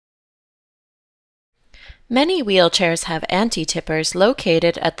Many wheelchairs have anti-tippers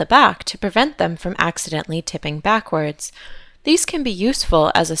located at the back to prevent them from accidentally tipping backwards. These can be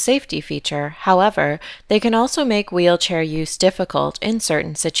useful as a safety feature, however, they can also make wheelchair use difficult in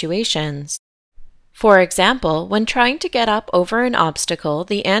certain situations. For example, when trying to get up over an obstacle,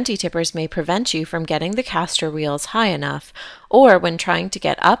 the anti-tippers may prevent you from getting the caster wheels high enough, or when trying to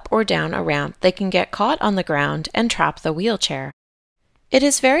get up or down a ramp, they can get caught on the ground and trap the wheelchair. It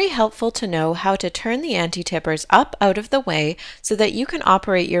is very helpful to know how to turn the anti-tippers up out of the way so that you can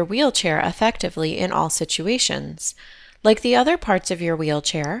operate your wheelchair effectively in all situations. Like the other parts of your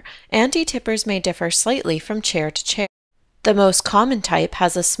wheelchair, anti-tippers may differ slightly from chair to chair. The most common type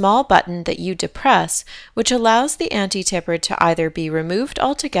has a small button that you depress, which allows the anti-tipper to either be removed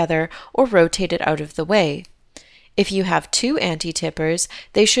altogether or rotated out of the way. If you have two anti-tippers,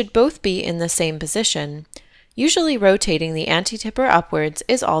 they should both be in the same position. Usually rotating the anti-tipper upwards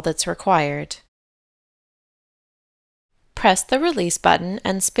is all that's required. Press the release button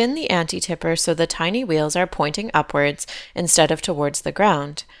and spin the anti-tipper so the tiny wheels are pointing upwards instead of towards the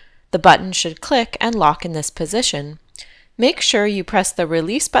ground. The button should click and lock in this position. Make sure you press the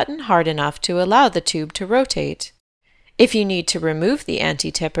release button hard enough to allow the tube to rotate. If you need to remove the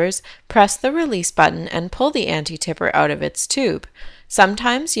anti-tippers, press the release button and pull the anti-tipper out of its tube.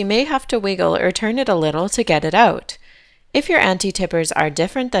 Sometimes you may have to wiggle or turn it a little to get it out. If your anti-tippers are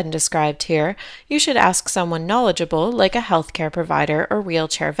different than described here, you should ask someone knowledgeable like a healthcare provider or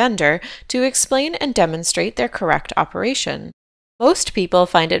wheelchair vendor to explain and demonstrate their correct operation. Most people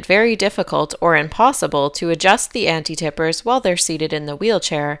find it very difficult or impossible to adjust the anti-tippers while they're seated in the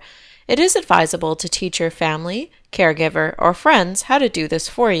wheelchair. It is advisable to teach your family, caregiver, or friends how to do this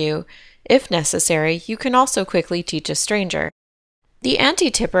for you. If necessary, you can also quickly teach a stranger. The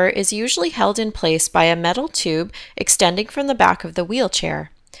anti-tipper is usually held in place by a metal tube extending from the back of the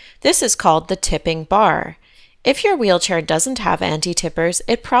wheelchair. This is called the tipping bar. If your wheelchair doesn't have anti-tippers,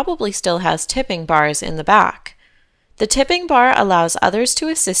 it probably still has tipping bars in the back. The tipping bar allows others to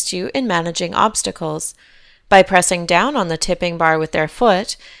assist you in managing obstacles. By pressing down on the tipping bar with their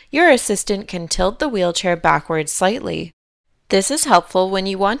foot, your assistant can tilt the wheelchair backwards slightly. This is helpful when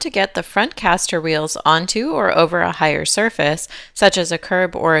you want to get the front caster wheels onto or over a higher surface, such as a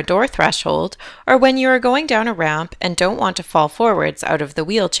curb or a door threshold, or when you are going down a ramp and don't want to fall forwards out of the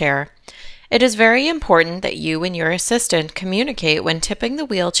wheelchair. It is very important that you and your assistant communicate when tipping the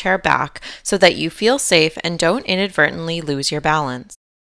wheelchair back so that you feel safe and don't inadvertently lose your balance.